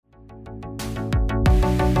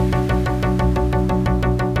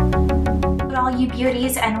you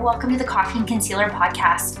beauties, and welcome to the Coffee and Concealer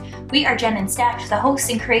podcast. We are Jen and Steph, the hosts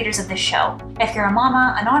and creators of this show. If you're a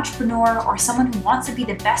mama, an entrepreneur, or someone who wants to be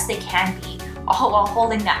the best they can be, all while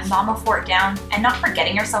holding that mama fort down and not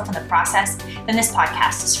forgetting yourself in the process, then this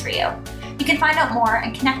podcast is for you. You can find out more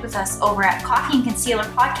and connect with us over at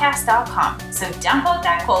coffeeandconcealerpodcast.com. So dump out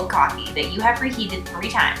that cold coffee that you have reheated 3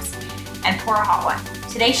 times and pour a hot one.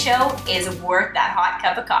 Today's show is worth that hot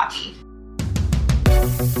cup of coffee.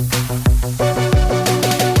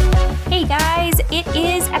 Hey guys, it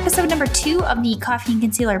is episode number 2 of the Coffee and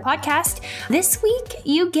Concealer podcast. This week,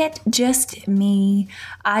 you get just me.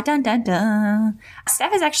 Dun dun dun.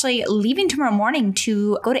 Steph is actually leaving tomorrow morning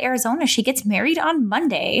to go to Arizona. She gets married on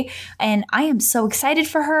Monday, and I am so excited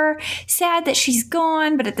for her. Sad that she's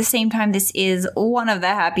gone, but at the same time, this is one of the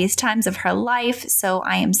happiest times of her life, so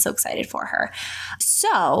I am so excited for her.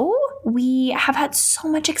 So, we have had so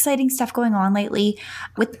much exciting stuff going on lately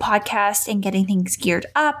with the podcast and getting things geared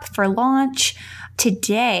up for launch.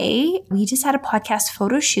 Today, we just had a podcast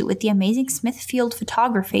photo shoot with the amazing Smithfield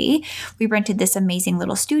Photography. We rented this amazing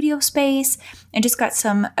little studio space and just got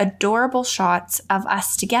some adorable shots of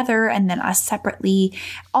us together and then us separately,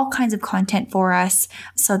 all kinds of content for us.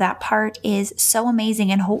 So that part is so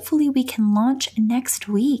amazing, and hopefully we can launch next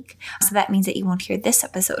week. So that means that you won't hear this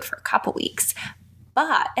episode for a couple weeks.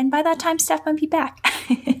 And by that time, Steph might be back.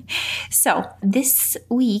 So this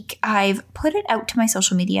week, I've put it out to my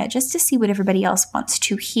social media just to see what everybody else wants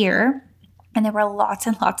to hear. And there were lots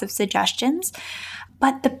and lots of suggestions.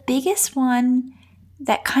 But the biggest one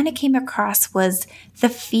that kind of came across was the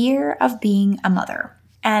fear of being a mother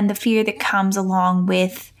and the fear that comes along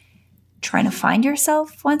with trying to find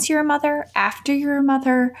yourself once you're a mother, after you're a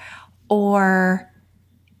mother, or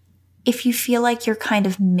if you feel like you're kind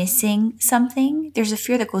of missing something, there's a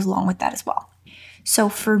fear that goes along with that as well. So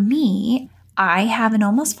for me, I have an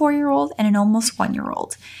almost 4-year-old and an almost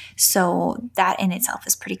 1-year-old. So that in itself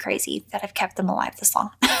is pretty crazy that I've kept them alive this long.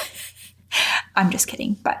 I'm just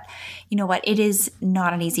kidding. But you know what? It is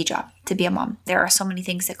not an easy job to be a mom. There are so many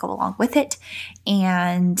things that go along with it.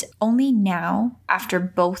 And only now, after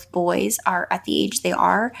both boys are at the age they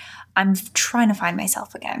are, I'm trying to find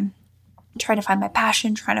myself again. Trying to find my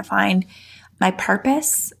passion, trying to find my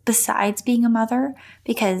purpose besides being a mother.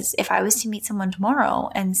 Because if I was to meet someone tomorrow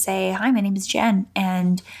and say, hi, my name is Jen,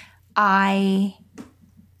 and I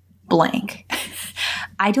blank,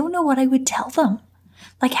 I don't know what I would tell them.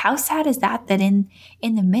 Like, how sad is that in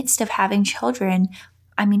the midst of having children,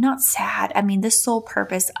 I mean, not sad, I mean, the sole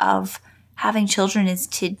purpose of having children is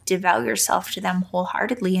to devote yourself to them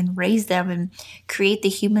wholeheartedly and raise them and create the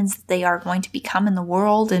humans that they are going to become in the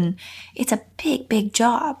world. And it's a big, big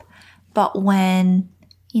job. But when,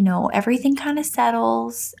 everything kind of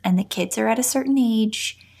settles and the kids are at a certain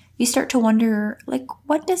age, you start to wonder, like,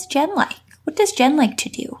 what does Jen like? What does Jen like to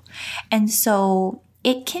do? And so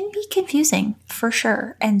it can be confusing for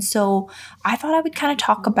sure. And so I thought I would kind of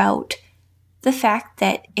talk about the fact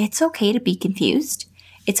that it's okay to be confused.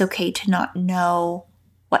 It's okay to not know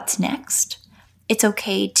what's next. It's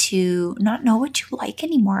okay to not know what you like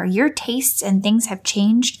anymore. Your tastes and things have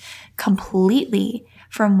changed completely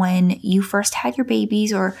from when you first had your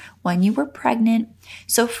babies or when you were pregnant.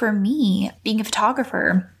 So for me, being a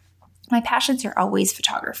photographer, my passions are always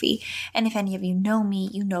photography. And if any of you know me,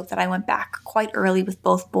 you know that I went back quite early with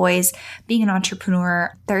both boys. Being an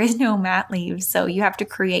entrepreneur, there is no mat leave, so you have to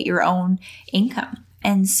create your own income.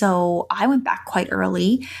 And so I went back quite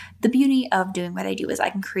early. The beauty of doing what I do is I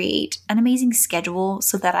can create an amazing schedule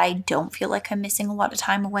so that I don't feel like I'm missing a lot of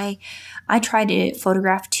time away. I try to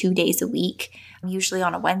photograph 2 days a week, usually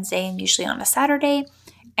on a Wednesday and usually on a Saturday.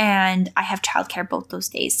 And I have childcare both those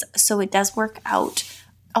days. So it does work out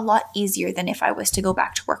a lot easier than if I was to go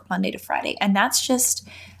back to work Monday to Friday. And that's just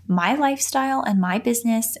my lifestyle and my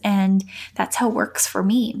business, and that's how it works for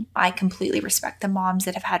me. I completely respect the moms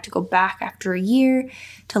that have had to go back after a year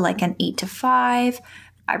to like an 8 to 5.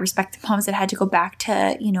 I respect the moms that had to go back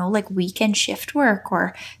to, like weekend shift work,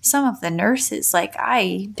 or some of the nurses. Like,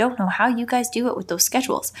 I don't know how you guys do it with those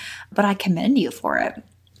schedules, but I commend you for it.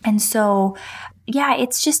 And so, yeah,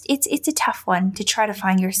 it's a tough one to try to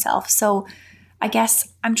find yourself. So I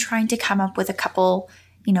guess I'm trying to come up with a couple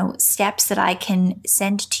steps that I can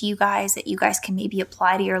send to you guys that you guys can maybe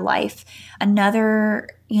apply to your life. Another,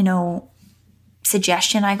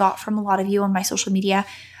 suggestion I got from a lot of you on my social media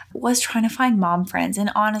was trying to find mom friends.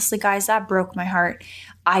 And honestly, guys, that broke my heart.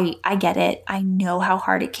 I get it. I know how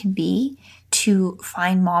hard it can be to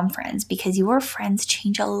find mom friends because your friends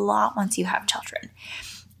change a lot once you have children.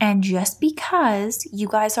 And just because you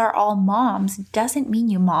guys are all moms doesn't mean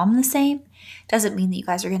you mom the same, doesn't mean that you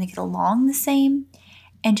guys are going to get along the same.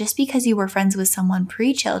 And just because you were friends with someone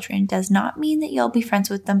pre-children does not mean that you'll be friends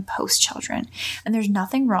with them post-children. And there's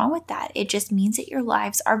nothing wrong with that. It just means that your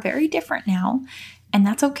lives are very different now. And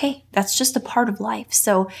that's okay. That's just a part of life.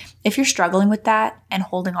 So if you're struggling with that and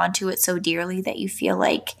holding on to it so dearly that you feel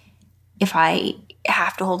like, if I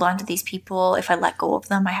have to hold on to these people, if I let go of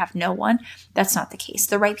them, I have no one, that's not the case.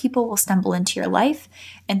 The right people will stumble into your life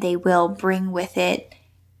and they will bring with it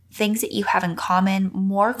things that you have in common,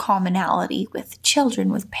 more commonality with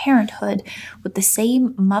children, with parenthood, with the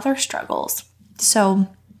same mother struggles. So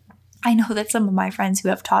I know that some of my friends who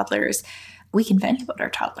have toddlers, we can vent about our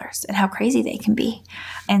toddlers and how crazy they can be.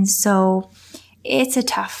 And so it's a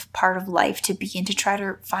tough part of life to begin to try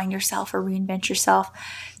to find yourself or reinvent yourself.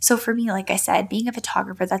 So for me, like I said, being a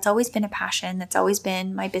photographer, that's always been a passion. That's always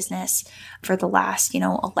been my business for the last,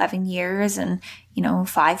 11 years and,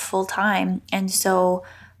 5 full time. And so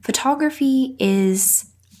photography is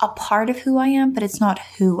a part of who I am, but it's not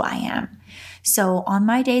who I am. So on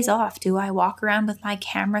my days off, do I walk around with my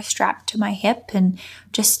camera strapped to my hip and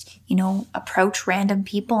just, approach random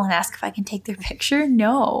people and ask if I can take their picture?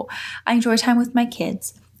 No. I enjoy time with my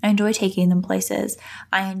kids. I enjoy taking them places.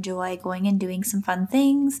 I enjoy going and doing some fun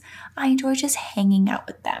things. I enjoy just hanging out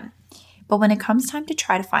with them. But when it comes time to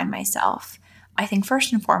try to find myself, I think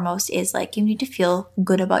first and foremost is you need to feel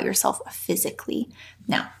good about yourself physically.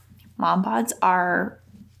 Now, mom bods are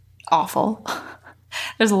awful.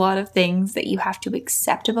 There's a lot of things that you have to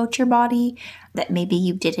accept about your body that maybe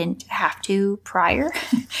you didn't have to prior.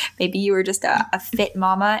 Maybe you were just a fit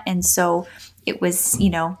mama. And so it was,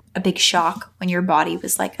 a big shock when your body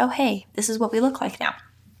was like, oh, hey, this is what we look like now.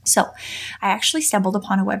 So I actually stumbled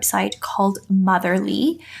upon a website called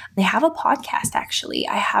Motherly. They have a podcast, actually.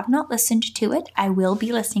 I have not listened to it. I will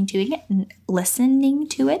be listening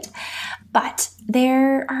to it. But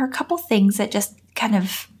there are a couple things that just kind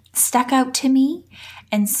of stuck out to me.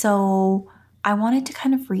 And so I wanted to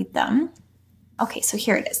kind of read them. Okay, so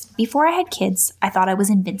here it is. Before I had kids, I thought I was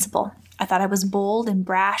invincible. I thought I was bold and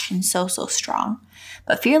brash and so strong.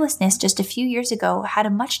 But fearlessness just a few years ago had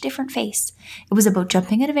a much different face. It was about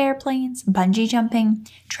jumping out of airplanes, bungee jumping,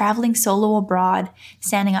 traveling solo abroad,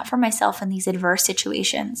 standing up for myself in these adverse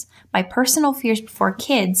situations. My personal fears before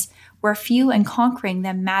kids were few and conquering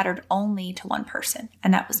them mattered only to one person,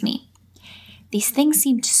 and that was me. These things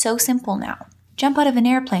seemed so simple now. Jump out of an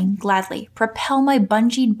airplane, gladly. Propel my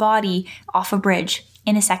bungeed body off a bridge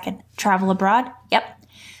in a second. Travel abroad? Yep.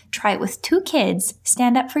 Try it with 2 kids.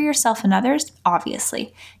 Stand up for yourself and others?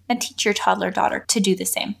 Obviously. And teach your toddler daughter to do the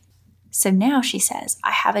same. So now, she says,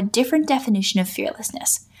 I have a different definition of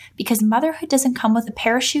fearlessness because motherhood doesn't come with a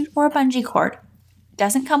parachute or a bungee cord. It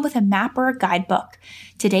doesn't come with a map or a guidebook.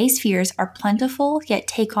 Today's fears are plentiful, yet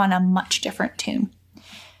take on a much different tune.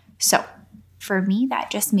 So, for me,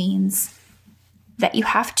 that just means that you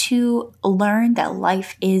have to learn that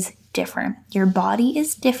life is different. Your body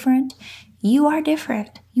is different. You are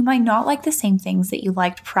different. You might not like the same things that you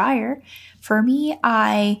liked prior. For me,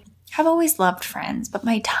 I have always loved friends, but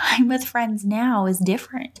my time with friends now is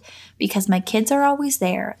different because my kids are always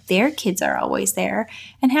there. Their kids are always there.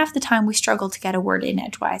 And half the time we struggle to get a word in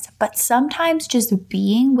edgewise. But sometimes just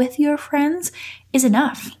being with your friends is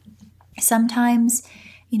enough. Sometimes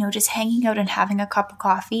just hanging out and having a cup of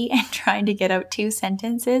coffee and trying to get out 2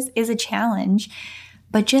 sentences is a challenge.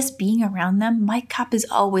 But just being around them, my cup is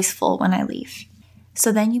always full when I leave.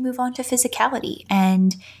 So then you move on to physicality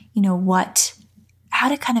and, how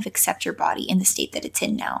to kind of accept your body in the state that it's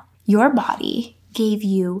in now. Your body gave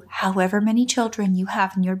you however many children you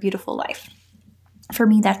have in your beautiful life. For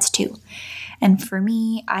me, that's 2. And for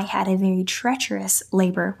me, I had a very treacherous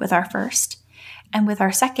labor with our first. And with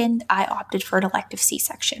our second, I opted for an elective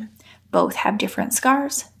C-section. Both have different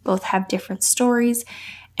scars, both have different stories,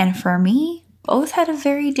 and for me, both had a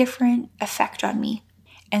very different effect on me.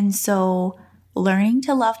 And so learning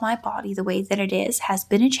to love my body the way that it is has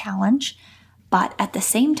been a challenge, but at the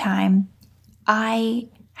same time, I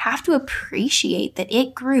have to appreciate that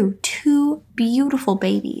it grew 2 beautiful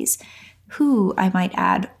babies who, I might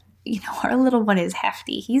add, our little one is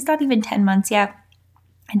hefty. He's not even 10 months yet.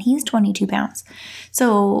 And he's 22 pounds.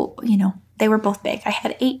 So, they were both big. I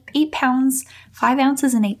had 8 pounds, 5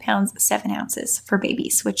 ounces and 8 pounds, 7 ounces for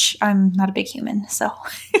babies, which I'm not a big human. So,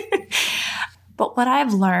 but what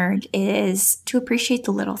I've learned is to appreciate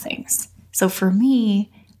the little things. So for me,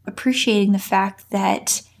 appreciating the fact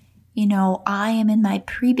that, I am in my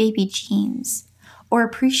pre-baby jeans, or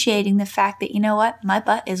appreciating the fact that, my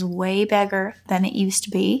butt is way bigger than it used to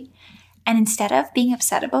be. And instead of being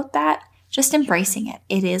upset about that, just embracing it.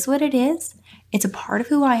 It is what it is. It's a part of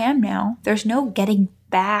who I am now. There's no getting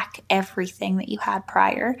back everything that you had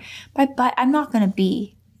prior. But I'm not going to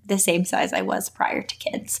be the same size I was prior to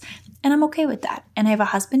kids. And I'm okay with that. And I have a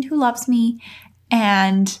husband who loves me,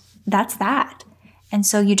 and that's that. And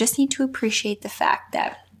so you just need to appreciate the fact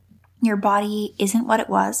that your body isn't what it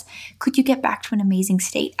was. Could you get back to an amazing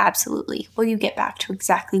state? Absolutely. Will you get back to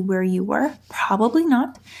exactly where you were? Probably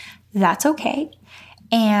not. That's okay.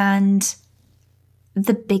 And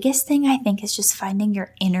the biggest thing I think is just finding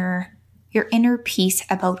your inner peace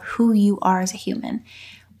about who you are as a human.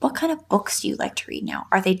 What kind of books do you like to read now?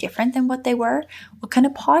 Are they different than what they were? What kind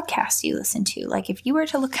of podcasts do you listen to? Like if you were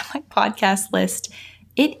to look at my podcast list,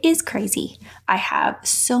 it is crazy. I have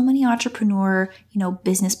so many entrepreneur,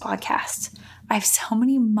 business podcasts. I have so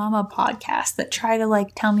many mama podcasts that try to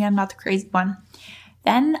tell me I'm not the crazy one.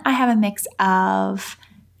 Then I have a mix of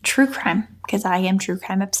true crime because I am true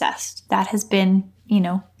crime obsessed. That has been,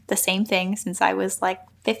 the same thing since I was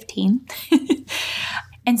 15.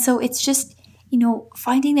 And so it's just,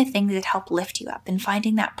 finding the things that help lift you up and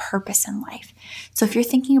finding that purpose in life. So if you're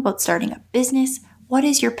thinking about starting a business, what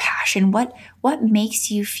is your passion? What makes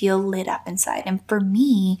you feel lit up inside? And for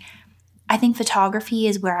me, I think photography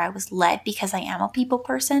is where I was led because I am a people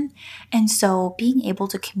person. And so being able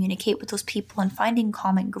to communicate with those people and finding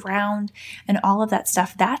common ground and all of that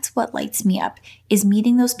stuff, that's what lights me up, is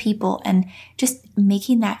meeting those people and just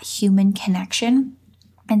making that human connection.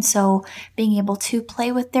 And so being able to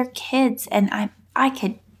play with their kids, and I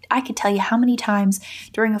could tell you how many times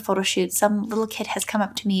during a photo shoot, some little kid has come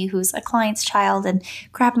up to me who's a client's child and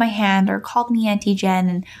grabbed my hand or called me Auntie Jen.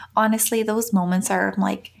 And honestly, those moments are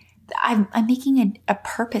I'm making a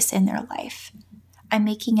purpose in their life. I'm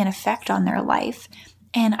making an effect on their life.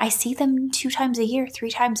 And I see them 2 times a year, 3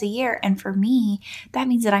 times a year. And for me, that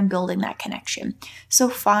means that I'm building that connection. So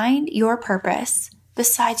find your purpose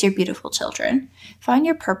besides your beautiful children. Find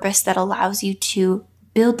your purpose that allows you to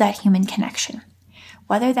build that human connection.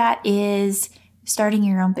 Whether that is starting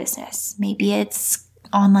your own business, maybe it's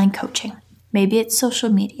online coaching, maybe it's social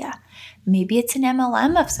media, maybe it's an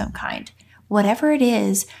MLM of some kind. Whatever it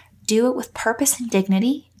is, do it with purpose and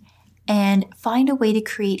dignity and find a way to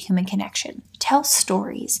create human connection. Tell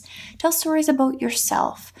stories. Tell stories about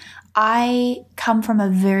yourself. I come from a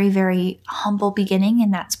very, very humble beginning,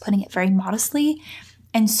 and that's putting it very modestly.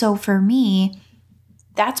 And so for me,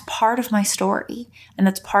 that's part of my story and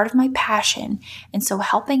that's part of my passion. And so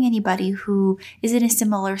helping anybody who is in a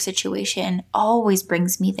similar situation always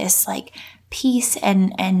brings me this peace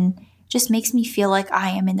and just makes me feel like I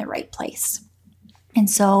am in the right place. And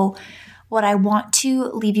so what I want to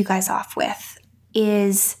leave you guys off with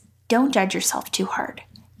is don't judge yourself too hard.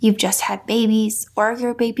 You've just had babies, or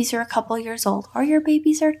your babies are a couple years old, or your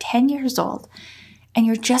babies are 10 years old, and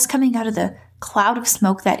you're just coming out of the cloud of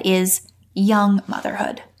smoke that is young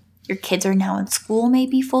motherhood. Your kids are now in school,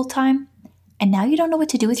 maybe full-time, and now you don't know what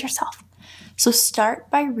to do with yourself. So start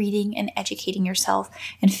by reading and educating yourself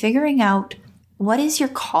and figuring out what is your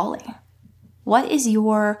calling? What is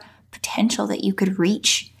your potential that you could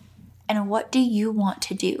reach? And what do you want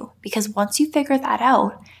to do? Because once you figure that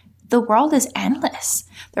out, the world is endless.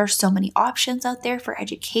 There are so many options out there for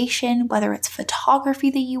education, whether it's photography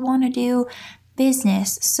that you want to do,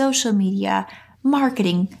 business, social media,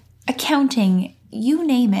 marketing, accounting, you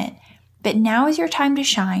name it. But now is your time to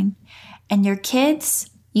shine. And your kids,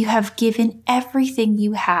 you have given everything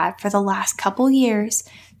you had for the last couple years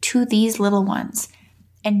to these little ones.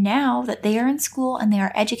 And now that they are in school and they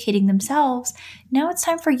are educating themselves, now it's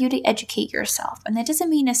time for you to educate yourself. And that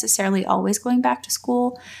doesn't mean necessarily always going back to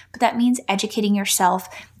school, but that means educating yourself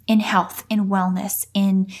in health, in wellness,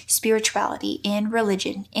 in spirituality, in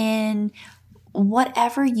religion, in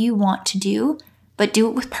whatever you want to do, but do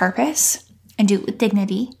it with purpose and do it with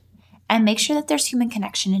dignity. And make sure that there's human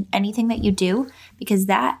connection in anything that you do, because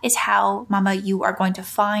that is how, Mama, you are going to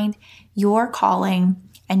find your calling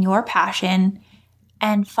and your passion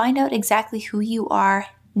and find out exactly who you are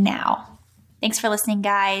now. Thanks for listening,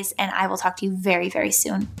 guys, and I will talk to you very, very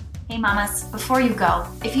soon. Hey, mamas, before you go,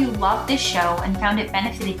 if you loved this show and found it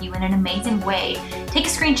benefited you in an amazing way, take a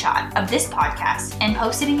screenshot of this podcast and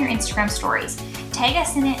post it in your Instagram stories. Tag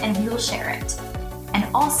us in it and we will share it. And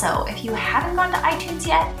also, if you haven't gone to iTunes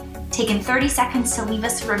yet, taken 30 seconds to leave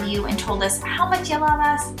us a review and told us how much you love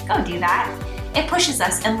us, go do that. It pushes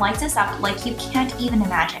us and lights us up like you can't even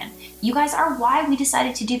imagine. You guys are why we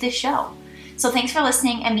decided to do this show. So thanks for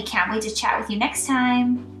listening, and we can't wait to chat with you next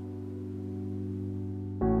time.